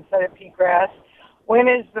 Augustine and centipede grass. When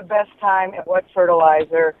is the best time and what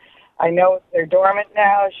fertilizer? I know they're dormant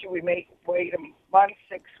now. Should we wait a month,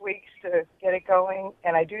 6 weeks to get it going?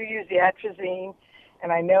 And I do use the atrazine,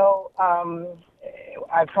 and I know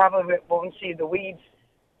I probably won't see the weeds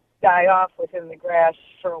die off within the grass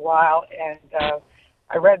for a while. And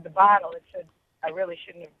I read the bottle. It said I really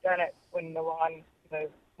shouldn't have done it when the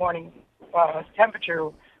morning temperature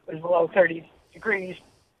was below 30 degrees,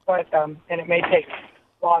 but and it may take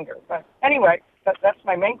longer. But anyway, that's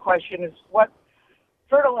my main question: is what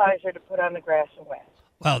fertilizer to put on the grass and when?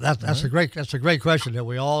 Well, that's a great question that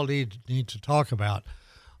we all need to talk about.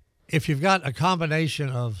 If you've got a combination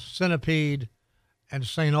of centipede and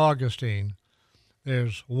St. Augustine,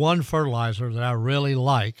 there's one fertilizer that I really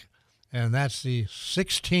like, and that's the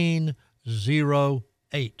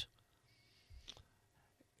 1608.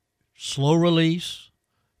 Slow release,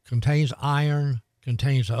 contains iron,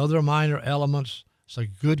 contains other minor elements. It's a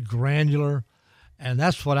good granular, and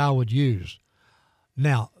that's what I would use.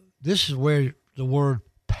 Now, this is where the word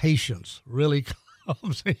patience really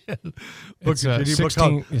comes in. It's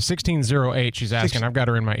 1608, she's asking. I've got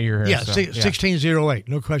her in my ear here. Yeah, 1608,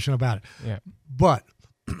 no question about it. Yeah. But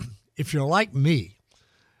if you're like me,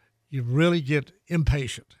 you really get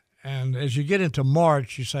impatient. And as you get into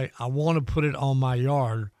March, you say, I want to put it on my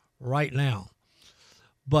yard right now.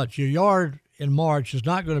 But your yard in March is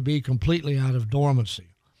not going to be completely out of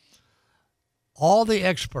dormancy. All the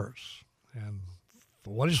experts, and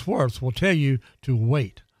for what it's worth, will tell you to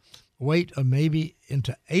wait. Wait maybe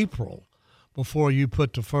into April before you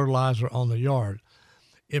put the fertilizer on the yard.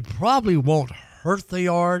 It probably won't hurt the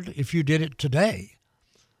yard if you did it today,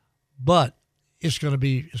 but it's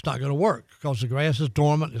not going to work because the grass is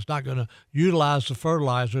dormant. It's not going to utilize the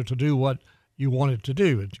fertilizer to do what you want it to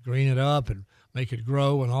do, to green it up and make it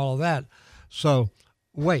grow and all of that. So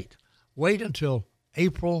wait until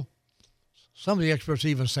April. Some of the experts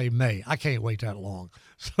even say May. I can't wait that long.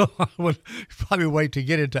 So I would probably wait to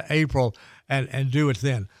get into April and do it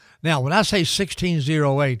then. Now, when I say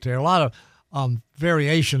 1608, there are a lot of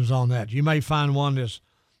variations on that. You may find one that's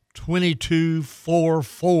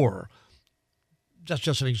 2244. That's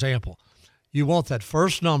just an example. You want that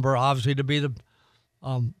first number, obviously, to be the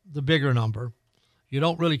bigger number. You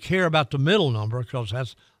don't really care about the middle number because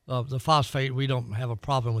that's the phosphate. We don't have a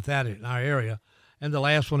problem with that in our area. And the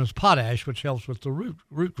last one is potash, which helps with the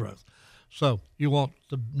root growth. So you want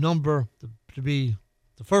the number to be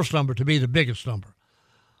the first number to be the biggest number.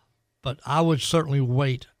 But I would certainly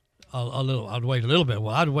wait a little. I'd wait a little bit.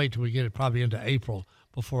 Well, I'd wait till we get it probably into April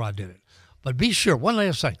before I did it. But be sure. One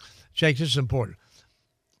last thing, Jake. This is important.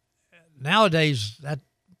 Nowadays, that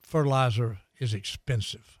fertilizer is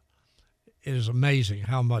expensive. It is amazing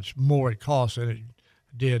how much more it costs than it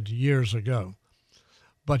did years ago.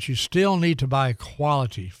 But you still need to buy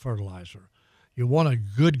quality fertilizer. You want a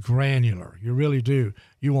good granular. You really do.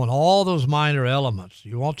 You want all those minor elements.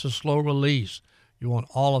 You want the slow release. You want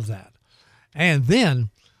all of that. And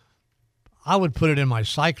then I would put it in my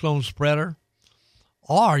cyclone spreader.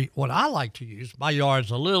 Or what I like to use, my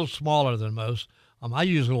yard's a little smaller than most. I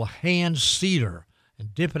use a little hand seeder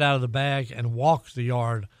and dip it out of the bag and walk the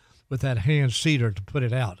yard with that hand seeder to put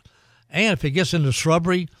it out. And if it gets into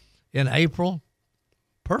shrubbery in April,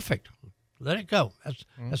 perfect. Let it go.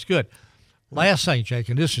 That's good. Last thing, Jake,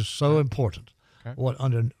 and this is so important. Okay.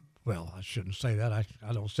 Well, I shouldn't say that. I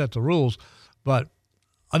don't set the rules, but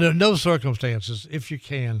under no circumstances, if you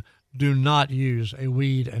can, do not use a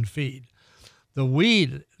weed and feed. The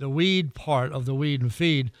weed part of the weed and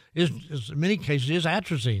feed is in many cases is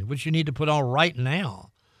atrazine, which you need to put on right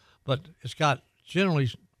now, but it's got generally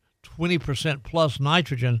 20% plus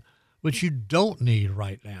nitrogen, which you don't need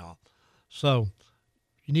right now. So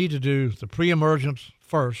you need to do the pre-emergence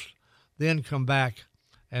first, then come back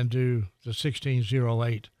and do the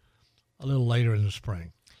 1608 a little later in the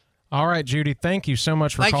spring. All right, Judy, thank you so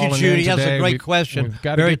much for calling in today. Thank you, Judy. That's a great question.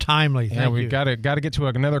 Very timely. Thank you. We've got to get to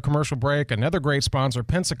another commercial break. Another great sponsor,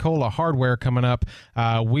 Pensacola Hardware, coming up.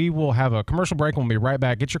 We will have a commercial break. We'll be right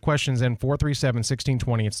back. Get your questions in,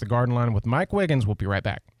 437-1620. It's the Garden Line with Mike Wiggins. We'll be right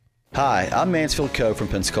back. Hi, I'm Mansfield Coe from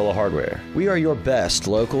Pensacola Hardware. We are your best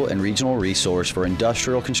local and regional resource for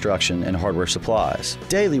industrial construction and hardware supplies.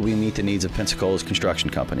 Daily, we meet the needs of Pensacola's construction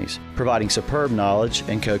companies, providing superb knowledge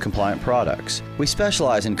and code-compliant products. We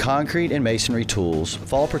specialize in concrete and masonry tools,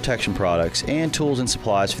 fall protection products, and tools and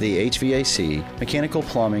supplies for the HVAC, mechanical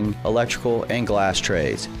plumbing, electrical, and glass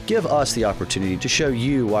trades. Give us the opportunity to show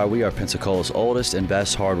you why we are Pensacola's oldest and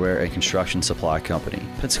best hardware and construction supply company.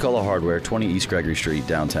 Pensacola Hardware, 20 East Gregory Street,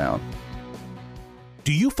 downtown.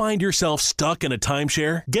 Do you find yourself stuck in a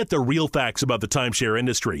timeshare? Get the real facts about the timeshare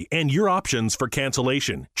industry and your options for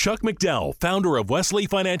cancellation. Chuck McDowell, founder of Wesley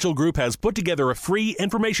Financial Group, has put together a free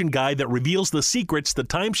information guide that reveals the secrets the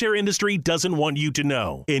timeshare industry doesn't want you to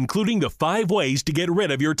know, including the 5 ways to get rid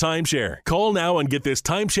of your timeshare. Call now and get this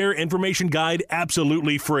timeshare information guide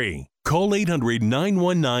absolutely free. Call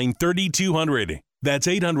 800-919-3200. That's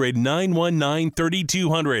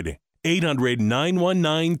 800-919-3200.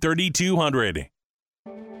 800-919-3200.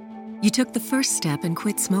 You took the first step and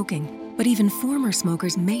quit smoking, but even former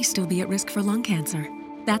smokers may still be at risk for lung cancer.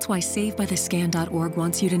 That's why SaveByTheScan.org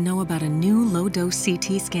wants you to know about a new low-dose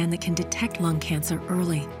CT scan that can detect lung cancer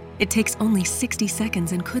early. It takes only 60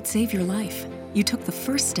 seconds and could save your life. You took the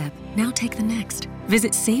first step, now take the next.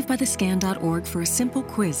 Visit SaveByTheScan.org for a simple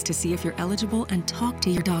quiz to see if you're eligible and talk to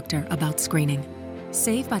your doctor about screening.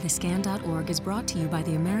 SaveByTheScan.org is brought to you by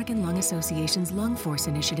the American Lung Association's Lung Force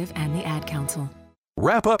Initiative and the Ad Council.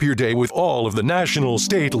 Wrap up your day with all of the national,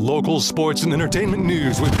 state, local, sports, and entertainment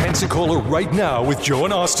news with Pensacola Right Now with Joe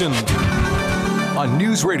and Austin on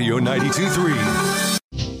News Radio 92.3.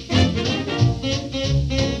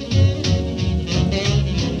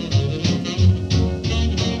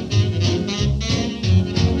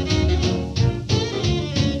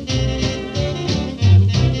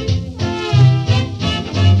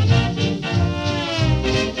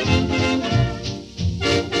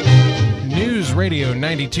 Radio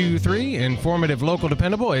 92.3, informative, local,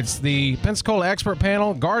 dependable. It's the Pensacola Expert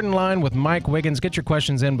Panel, Garden Line with Mike Wiggins. Get your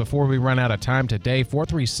questions in before we run out of time today,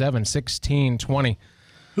 437-1620.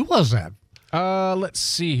 Who was that? Let's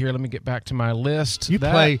see here. Let me get back to my list. You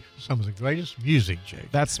play some of the greatest music,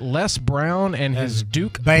 Jake. That's Les Brown and his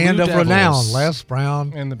Duke Band Blue of Devils. Renown. Les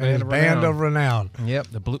Brown and the Band of Renown. Yep,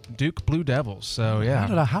 the Duke Blue Devils. So,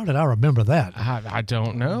 yeah. How did I remember that? I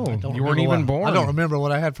don't know. You weren't even born. I don't remember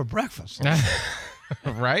what I had for breakfast.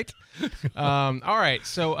 Right? All right.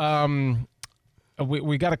 So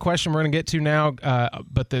we got a question we're going to get to now,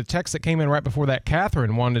 but the text that came in right before that,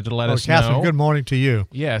 Catherine wanted to let us Catherine, know. good morning to you.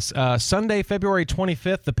 Yes. Sunday, February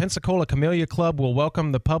 25th, the Pensacola Camellia Club will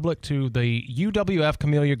welcome the public to the UWF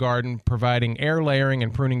Camellia Garden, providing air layering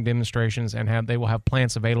and pruning demonstrations, and they will have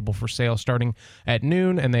plants available for sale starting at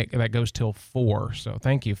noon, and that goes till 4. So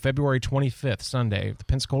thank you. February 25th, Sunday, the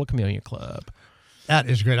Pensacola Camellia Club. That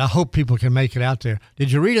is great. I hope people can make it out there.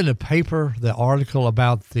 Did you read in the paper the article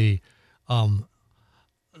about the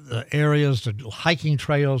areas, the hiking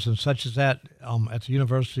trails and such as that at the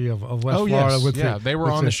University of West Florida? Yes. They were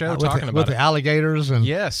on the show talking about with the alligators and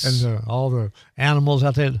all the animals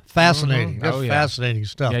out there. Fascinating. That's fascinating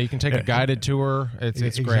stuff. Yeah, you can take a guided tour. It's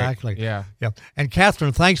great. Exactly. Yeah. And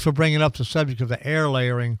Catherine, thanks for bringing up the subject of the air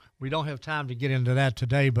layering. We don't have time to get into that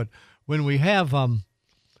today, but when we have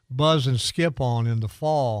Buzz and Skip on in the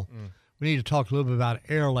fall, we need to talk a little bit about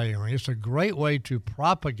air layering. It's a great way to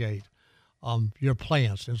propagate your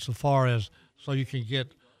plants insofar as so you can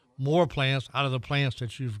get more plants out of the plants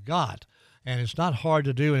that you've got. And it's not hard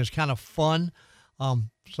to do, and it's kind of fun.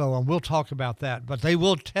 So we'll talk about that. But they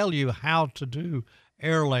will tell you how to do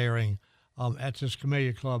air layering at this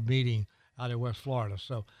Camellia Club meeting out in West Florida.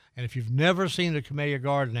 And if you've never seen the Camellia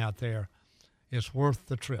Garden out there, it's worth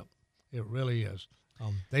the trip. It really is.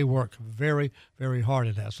 They work very, very hard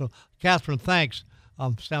at that. So, Catherine, thanks.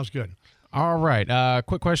 Sounds good. All right.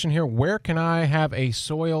 Quick question here. Where can I have a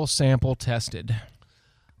soil sample tested?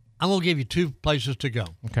 I'm going to give you 2 places to go.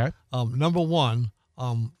 Okay. Number 1,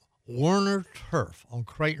 Werner Turf on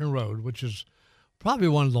Creighton Road, which is probably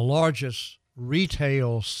one of the largest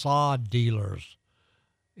retail sod dealers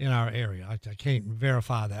in our area. I can't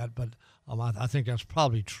verify that, but I think that's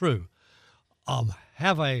probably true.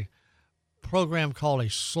 Have a program called a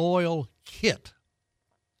soil kit.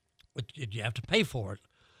 You have to pay for it,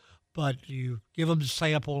 but you give them the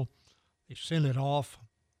sample, they send it off,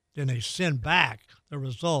 then they send back the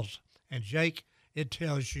results. And Jake, it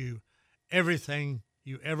tells you everything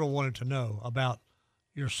you ever wanted to know about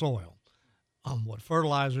your soil, what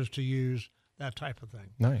fertilizers to use, that type of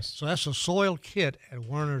thing. Nice. So that's a soil kit at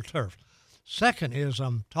Werner Turf. Second is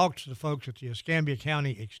talk to the folks at the Escambia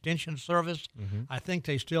County Extension Service. Mm-hmm. I think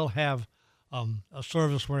they still have a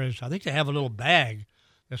service where I think they have a little bag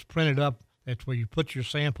that's printed up. That's where you put your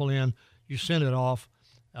sample in, you send it off.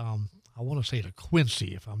 I want to say to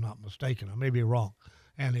Quincy, if I'm not mistaken. I may be wrong.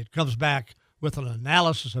 And it comes back with an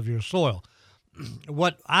analysis of your soil.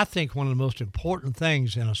 What I think one of the most important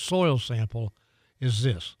things in a soil sample is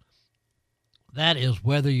this. That is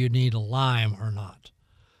whether you need a lime or not.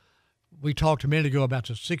 We talked a minute ago about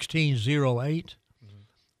the 1608. Mm-hmm.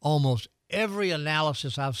 Almost every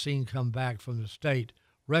analysis I've seen come back from the state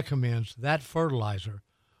recommends that fertilizer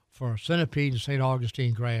for centipede and St.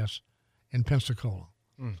 Augustine grass in Pensacola.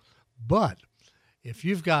 Mm. But if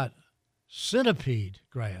you've got centipede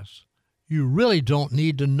grass, you really don't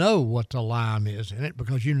need to know what the lime is in it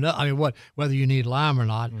because whether you need lime or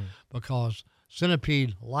not, because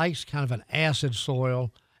centipede likes kind of an acid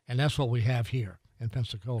soil, and that's what we have here in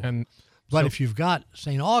Pensacola. But if you've got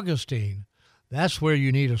St. Augustine, that's where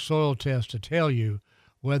you need a soil test to tell you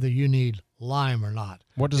whether you need lime or not.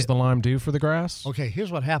 What does the lime do for the grass? Okay,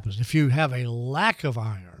 here's what happens. If you have a lack of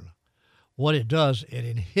iron, what it does, it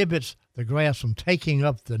inhibits the grass from taking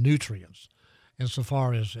up the nutrients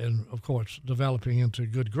insofar as, and of course, developing into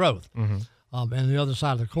good growth. Mm-hmm. And the other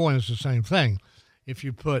side of the coin is the same thing. If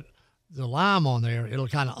you put the lime on there, it'll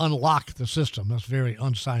kind of unlock the system. That's very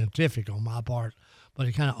unscientific on my part, but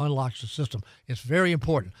it kind of unlocks the system. It's very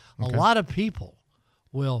important. Okay. A lot of people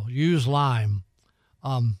will use lime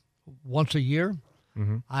once a year.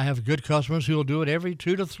 Mm-hmm. I have good customers who will do it every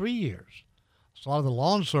 2 to 3 years. So a lot of the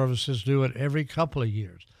lawn services do it every couple of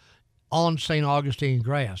years on St. Augustine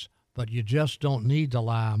grass, but you just don't need the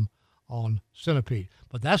lime on centipede.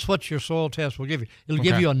 But that's what your soil test will give you. It'll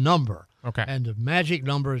give you a number. Okay. And the magic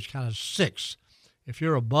number is kind of 6. If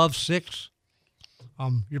you're above 6,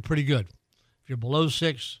 you're pretty good. If you're below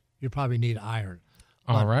 6, you probably need iron.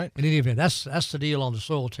 All right. In any event, that's the deal on the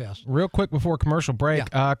soil test. Real quick before commercial break,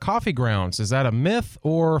 coffee grounds, is that a myth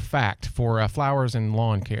or fact for flowers and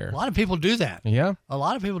lawn care? A lot of people do that. Yeah? A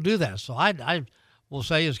lot of people do that. So I will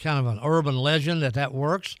say it's kind of an urban legend that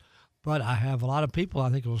works, but I have a lot of people I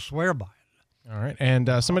think will swear by it. All right. And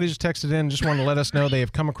somebody just texted in, just wanted to let us know they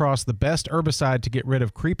have come across the best herbicide to get rid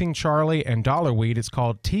of creeping Charlie and dollarweed. It's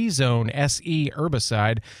called T-Zone SE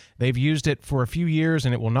herbicide. They've used it for a few years,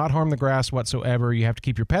 and it will not harm the grass whatsoever. You have to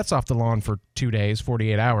keep your pets off the lawn for 2 days,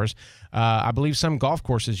 48 hours. I believe some golf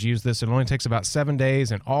courses use this. It only takes about 7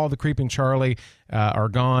 days, and all the creeping Charlie are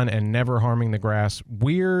gone and never harming the grass.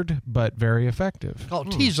 Weird, but very effective.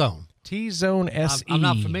 Called T-Zone. T-Zone SE. I'm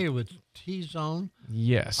not familiar with T-Zone.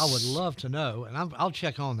 Yes. I would love to know, and I'll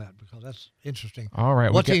check on that because that's interesting. All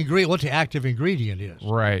right. What the active ingredient is.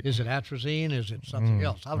 Right. Is it atrazine? Is it something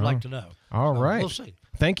else? I would like to know. All right. We'll see.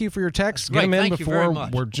 Thank you for your text. Get them in Thank you very before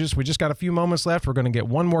much. we just got a few moments left. We're going to get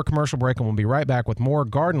one more commercial break, and we'll be right back with more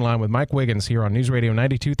Garden Line with Mike Wiggins here on News Radio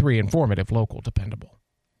 92.3, informative, local, dependable.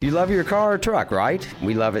 You love your car or truck, right?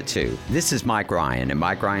 We love it too. This is Mike Ryan at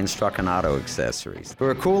Mike Ryan's Truck and Auto Accessories. For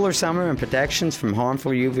a cooler summer and protections from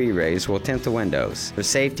harmful UV rays, we'll tint the windows. For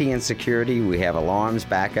safety and security, we have alarms,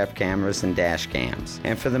 backup cameras, and dash cams.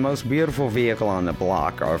 And for the most beautiful vehicle on the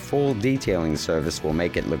block, our full detailing service will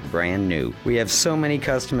make it look brand new. We have so many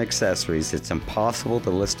custom accessories, it's impossible to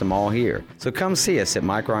list them all here. So come see us at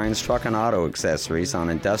Mike Ryan's Truck and Auto Accessories on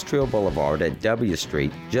Industrial Boulevard at W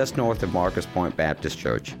Street, just north of Marcus Point Baptist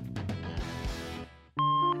Church.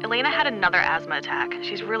 Elena had another asthma attack.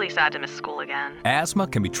 She's really sad to miss school again. Asthma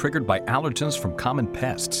can be triggered by allergens from common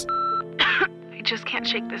pests. I just can't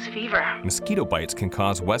shake this fever. Mosquito bites can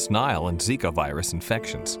cause West Nile and Zika virus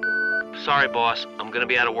infections. Sorry, boss. I'm going to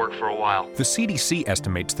be out of work for a while. The CDC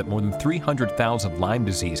estimates that more than 300,000 Lyme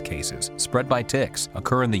disease cases spread by ticks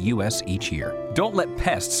occur in the U.S. each year. Don't let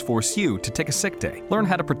pests force you to take a sick day. Learn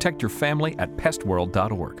how to protect your family at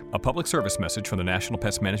pestworld.org. A public service message from the National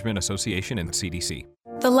Pest Management Association and CDC.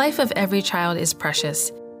 The life of every child is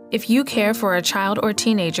precious. If you care for a child or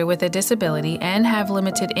teenager with a disability and have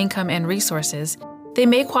limited income and resources, they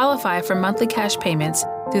may qualify for monthly cash payments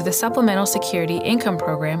through the Supplemental Security Income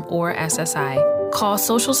Program, or SSI. Call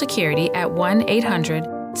Social Security at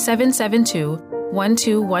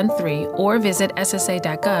 1-800-772-1213 or visit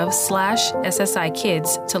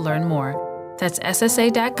ssa.gov/SSI-Kids to learn more. That's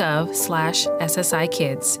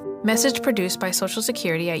ssa.gov/SSI-Kids. Message produced by Social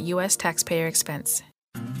Security at U.S. taxpayer expense.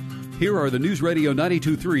 Here are the News Radio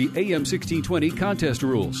 92.3 AM 1620 contest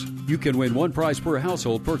rules. You can win one prize per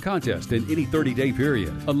household per contest in any 30-day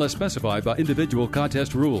period, unless specified by individual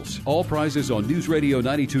contest rules. All prizes on News Radio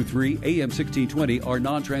 92.3 AM 1620 are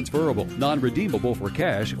non-transferable, non-redeemable for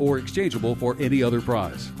cash, or exchangeable for any other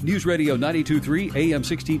prize. News Radio 92.3 AM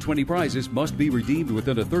 1620 prizes must be redeemed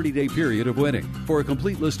within a 30-day period of winning. For a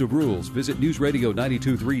complete list of rules, visit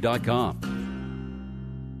newsradio923.com.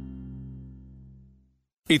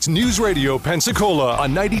 It's News Radio Pensacola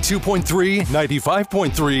on 92.3,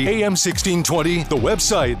 95.3, AM 1620, the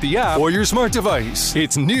website, the app, or your smart device.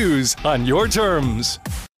 It's news on your terms.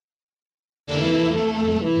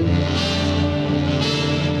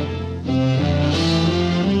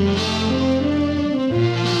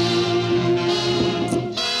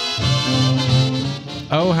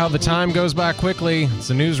 Oh, how the time goes by quickly. It's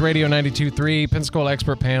the News Radio 92.3 Pensacola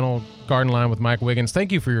Expert Panel, Garden Line with Mike Wiggins.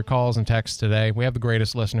 Thank you for your calls and texts today. We have the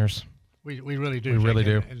greatest listeners. We really do. We really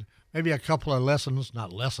do. And maybe a couple of lessons,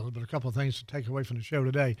 not lessons, but a couple of things to take away from the show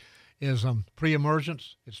today is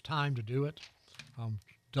pre-emergence. It's time to do it.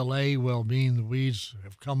 Delay will mean the weeds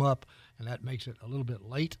have come up, and that makes it a little bit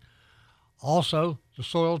late. Also, the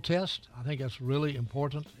soil test. I think that's really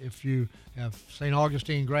important. If you have St.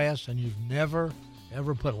 Augustine grass and you've never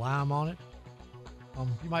ever put lime on it,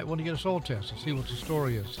 you might want to get a soil test and see what the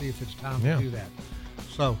story is, see if it's time to do that.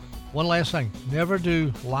 So, one last thing. Never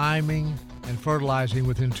do liming and fertilizing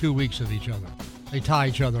within 2 weeks of each other. They tie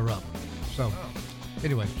each other up. So,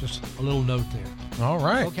 anyway, just a little note there. All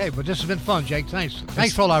right. Okay, but this has been fun, Jake.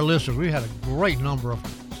 Thanks for all our listeners. We had a great number of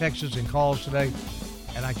texts and calls today,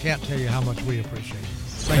 and I can't tell you how much we appreciate it.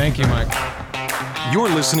 Thank you, Mike. You're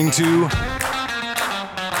listening to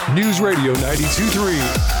News Radio 92.3,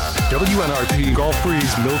 WNRP Gulf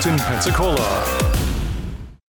Breeze, Milton, Pensacola.